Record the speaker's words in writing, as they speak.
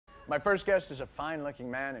My first guest is a fine-looking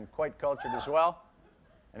man and quite cultured as well.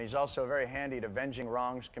 And he's also very handy at avenging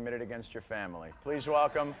wrongs committed against your family. Please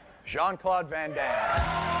welcome Jean-Claude Van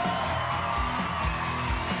Damme.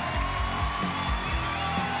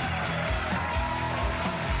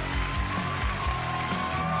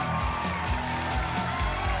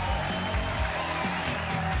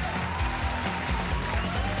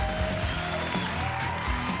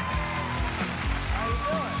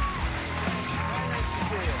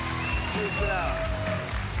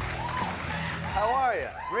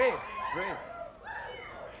 Great, great.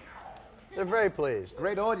 They're very pleased.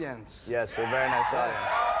 Great audience. Yes, they're a very nice audience.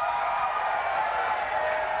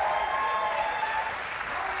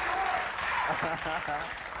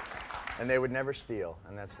 And they would never steal,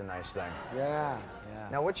 and that's the nice thing. Yeah, yeah.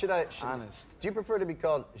 Now, what should Honest. Do you prefer to be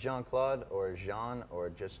called Jean-Claude or Jean or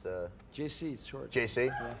just JC, it's short. JC?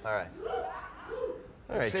 Yeah. All right.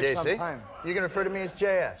 All right, Save JC. some time. You can refer to me as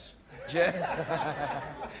JS. JS.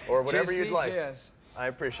 Or whatever JC, you'd like. JS. I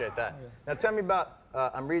appreciate that. Okay. Now tell me about,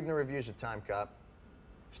 I'm reading the reviews of Timecop.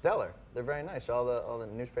 Stellar. They're very nice. All the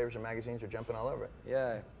newspapers and magazines are jumping all over it.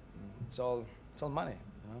 Yeah, it's all money.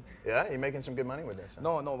 You know? Yeah? You're making some good money with this?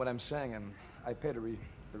 Huh? No, what I'm saying, I paid the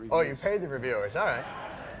reviewers. Oh, you paid the reviewers. All right.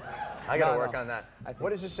 I got to work on that.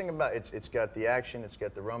 What is this thing about? It's got the action, it's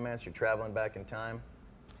got the romance, you're traveling back in time.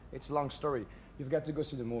 It's a long story. You've got to go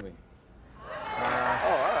see the movie. All right.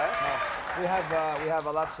 We have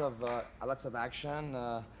a lots of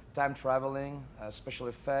action, time traveling, special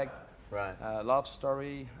effect, right? Love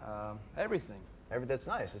story, everything. That's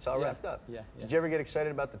nice. It's all wrapped up. Yeah. Did you ever get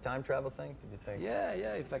excited about the time travel thing? Did you think?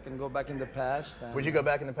 Yeah. If I can go back in the past. Would you go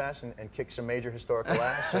back in the past and kick some major historical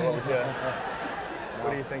ass? Or what would you?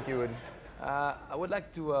 What do you think you would? I would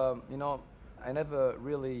like to. I never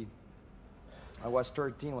really. I was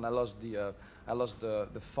 13 when I lost the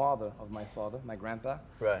father of my father, my grandpa.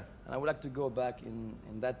 Right. And I would like to go back in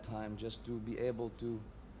that time just to be able to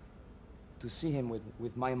see him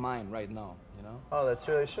with my mind right now, you know? Oh, that's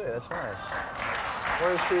really sweet. That's nice.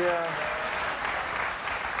 Where's the...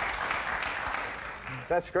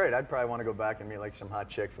 That's great. I'd probably want to go back and meet like some hot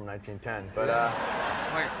chick from 1910. But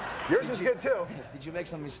yours is good too. Did you make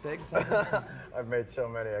some mistakes? I've made so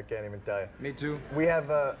many I can't even tell you. Me too. We have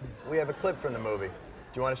a clip from the movie. Do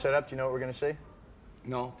you want to set up? Do you know what we're going to see?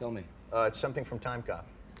 No, tell me. It's something from Timecop.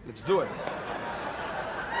 Let's do it.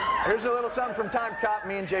 Here's a little something from Timecop.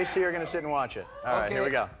 Me and JC are going to sit and watch it. All right, here we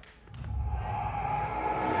go.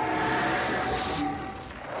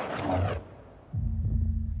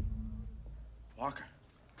 Walker,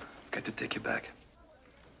 got to take you back.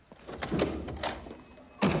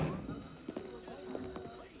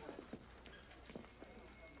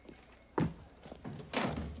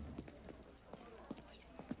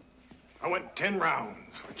 I went 10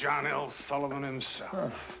 rounds with John L. Sullivan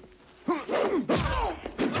himself.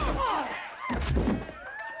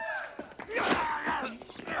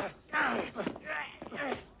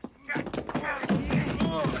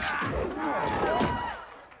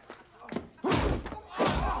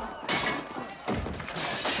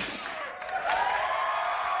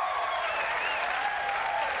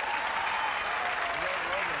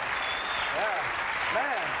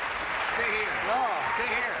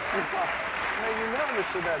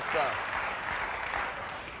 With that stuff.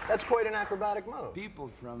 That's quite an acrobatic move. People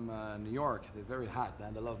from New York, they're very hot,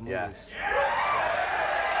 man. They love movies. Yes.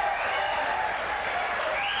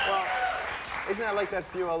 Well, isn't that like that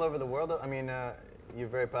for you all over the world? I mean, you're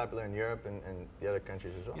very popular in Europe and the other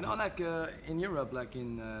countries as well. You know, like in Europe, like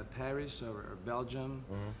in Paris or Belgium,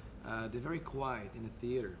 they're very quiet in a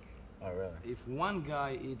theater. Oh, really? If one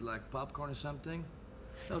guy eat like popcorn or something,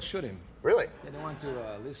 they'll shoot him. Really? They don't want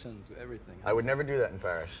to listen to everything. I would never do that in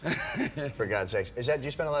Paris. For God's sakes. Do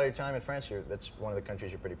you spend a lot of your time in France? That's one of the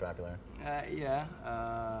countries you're pretty popular in. Yeah,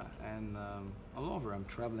 and all over. I'm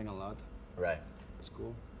traveling a lot. Right. It's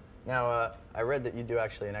cool. Now, I read that you do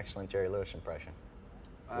actually an excellent Jerry Lewis impression.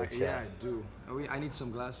 Yeah, I do. I need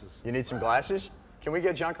some glasses. You need some glasses? Can we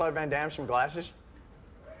get Jean-Claude Van Damme some glasses?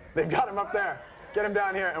 They've got him up there. Get him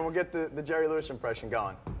down here, and we'll get the Jerry Lewis impression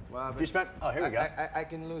going. Well, you spent... Oh, here we go. I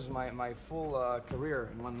can lose my full career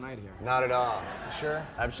in one night here. Not at all. You sure?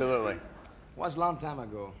 Absolutely. It was a long time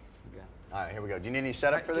ago. Okay. All right, here we go. Do you need any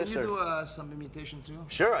setup for this? Can you do some imitation, too?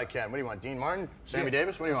 Sure, I can. What do you want, Dean Martin? Sammy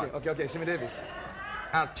Davis? What do you want? Okay, Sammy Davis.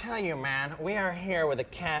 I'll tell you, man, we are here with a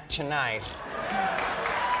cat tonight.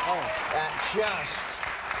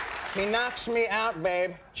 He knocks me out,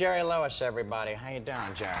 babe. Jerry Lewis, everybody. How you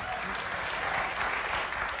doing, Jerry?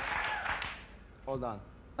 Hold on.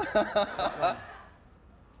 Nice.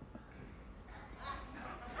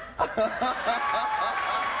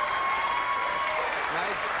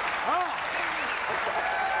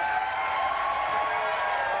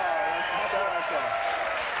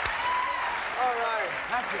 All right.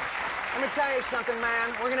 That's it. Let me tell you something,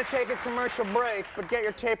 man. We're going to take a commercial break, but get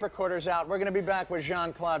your tape recorders out. We're going to be back with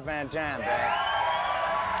Jean-Claude Van Damme, man.